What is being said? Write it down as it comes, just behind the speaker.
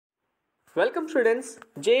Welcome students.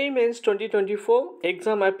 JEE mains 2024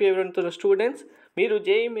 exam appear అవుతున్న students, మీరు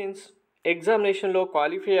JEE mains ఎగ్జామినేషన్లో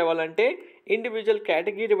క్వాలిఫై అవ్వాలంటే ఇండివిజువల్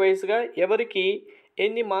కేటగిరీ వైజ్గా ఎవరికి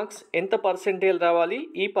ఎన్ని మార్క్స్, ఎంత పర్సెంటేజ్ రావాలి,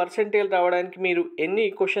 ఈ పర్సెంటేజ్ రావడానికి మీరు ఎన్ని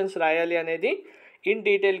క్వశ్చన్స్ రాయాలి అనేది ఇన్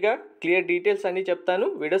డీటెయిల్గా క్లియర్ డీటెయిల్స్ అన్నీ చెప్తాను.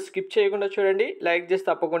 వీడియో స్కిప్ చేయకుండా చూడండి, లైక్ చేసి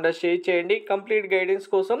తప్పకుండా షేర్ చేయండి. కంప్లీట్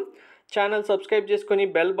గైడెన్స్ కోసం ఛానల్ సబ్స్క్రైబ్ చేసుకొని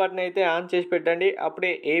బెల్ బటన్ అయితే ఆన్ చేసి పెట్టండి,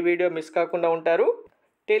 అప్పుడే ఏ వీడియో మిస్ కాకుండా ఉంటారు.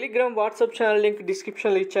 టెలిగ్రామ్, వాట్సాప్ ఛానల్ లింక్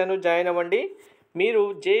డిస్క్రిప్షన్లో ఇచ్చాను, జాయిన్ అవ్వండి. మీరు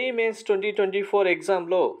జేఈ మెయిన్స్ 2024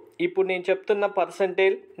 ఎగ్జామ్లో ఇప్పుడు నేను చెప్తున్న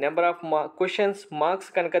percentage, number of questions,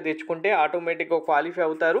 marks కనుక తెచ్చుకుంటే ఆటోమేటిక్గా క్వాలిఫై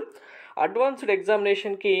అవుతారు. అడ్వాన్స్డ్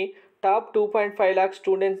ఎగ్జామినేషన్కి టాప్ 2.5 లాక్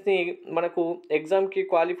స్టూడెంట్స్ని మనకు ఎగ్జామ్కి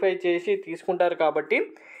క్వాలిఫై చేసి తీసుకుంటారు. కాబట్టి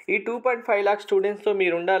ఈ 2.5 లాక్ స్టూడెంట్స్తో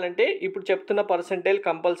మీరు ఉండాలంటే ఇప్పుడు చెప్తున్న పర్సంటేజ్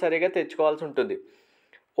కంపల్సరీగా తెచ్చుకోవాల్సి ఉంటుంది.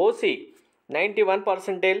 ఓసీ 91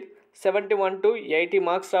 పర్సంటేజ్, 71 to 80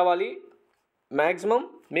 మార్క్స్ రావాలి. మ్యాక్సిమం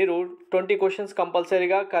మీరు 20 క్వశ్చన్స్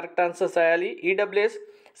కంపల్సరీగా కరెక్ట్ ఆన్సర్స్ రాయాలి. EWS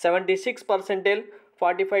 76 percentage,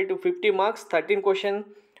 45 to 50 marks, 13 question.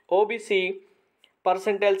 OBC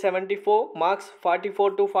percentage 74 marks, 44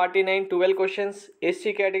 to 49, 12 questions.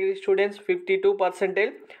 SC category students 52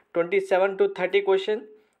 percentage, 27 to 30 question,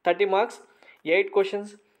 30 marks, 8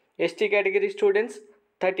 questions. ST category students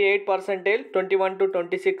 38 percentage, 21 to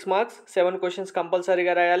 26 marks, 7 questions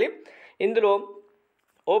కంపల్సరీగా రాయాలి. ఇందులో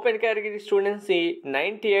open category స్టూడెంట్స్ని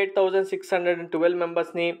 98,612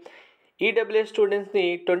 మెంబర్స్ని, EWS స్టూడెంట్స్ని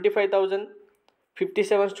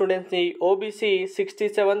 25,057 స్టూడెంట్స్ని, OBC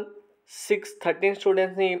 67,613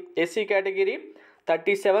 స్టూడెంట్స్ని, SC category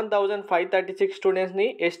 37,536 స్టూడెంట్స్ని,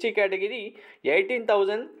 ST category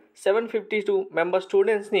 18,752 member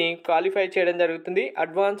స్టూడెంట్స్ని క్వాలిఫై చేయడం జరుగుతుంది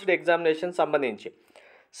అడ్వాన్స్డ్ ఎగ్జామినేషన్ సంబంధించి.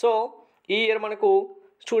 సో ఈ ఇయర్ మనకు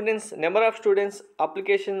students, number of students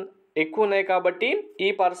application ఎక్కువ ఉన్నాయి కాబట్టి ఈ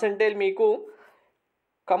పర్సంటేజ్ మీకు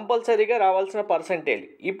కంపల్సరీగా రావాల్సిన పర్సంటేజ్.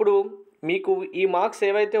 ఇప్పుడు మీకు ఈ మార్క్స్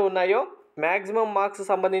ఏవైతే ఉన్నాయో మ్యాక్సిమం మార్క్స్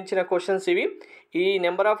సంబంధించిన క్వశ్చన్స్ ఇవి. ఈ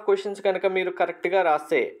నెంబర్ ఆఫ్ క్వశ్చన్స్ కనుక మీరు కరెక్ట్గా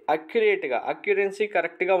రాస్తే, అక్యురెన్సీ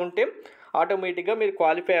కరెక్ట్గా ఉంటే ఆటోమేటిక్గా మీరు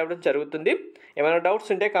క్వాలిఫై అవ్వడం జరుగుతుంది. ఏమైనా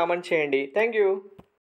డౌట్స్ ఉంటే కామెంట్ చేయండి. Thank you.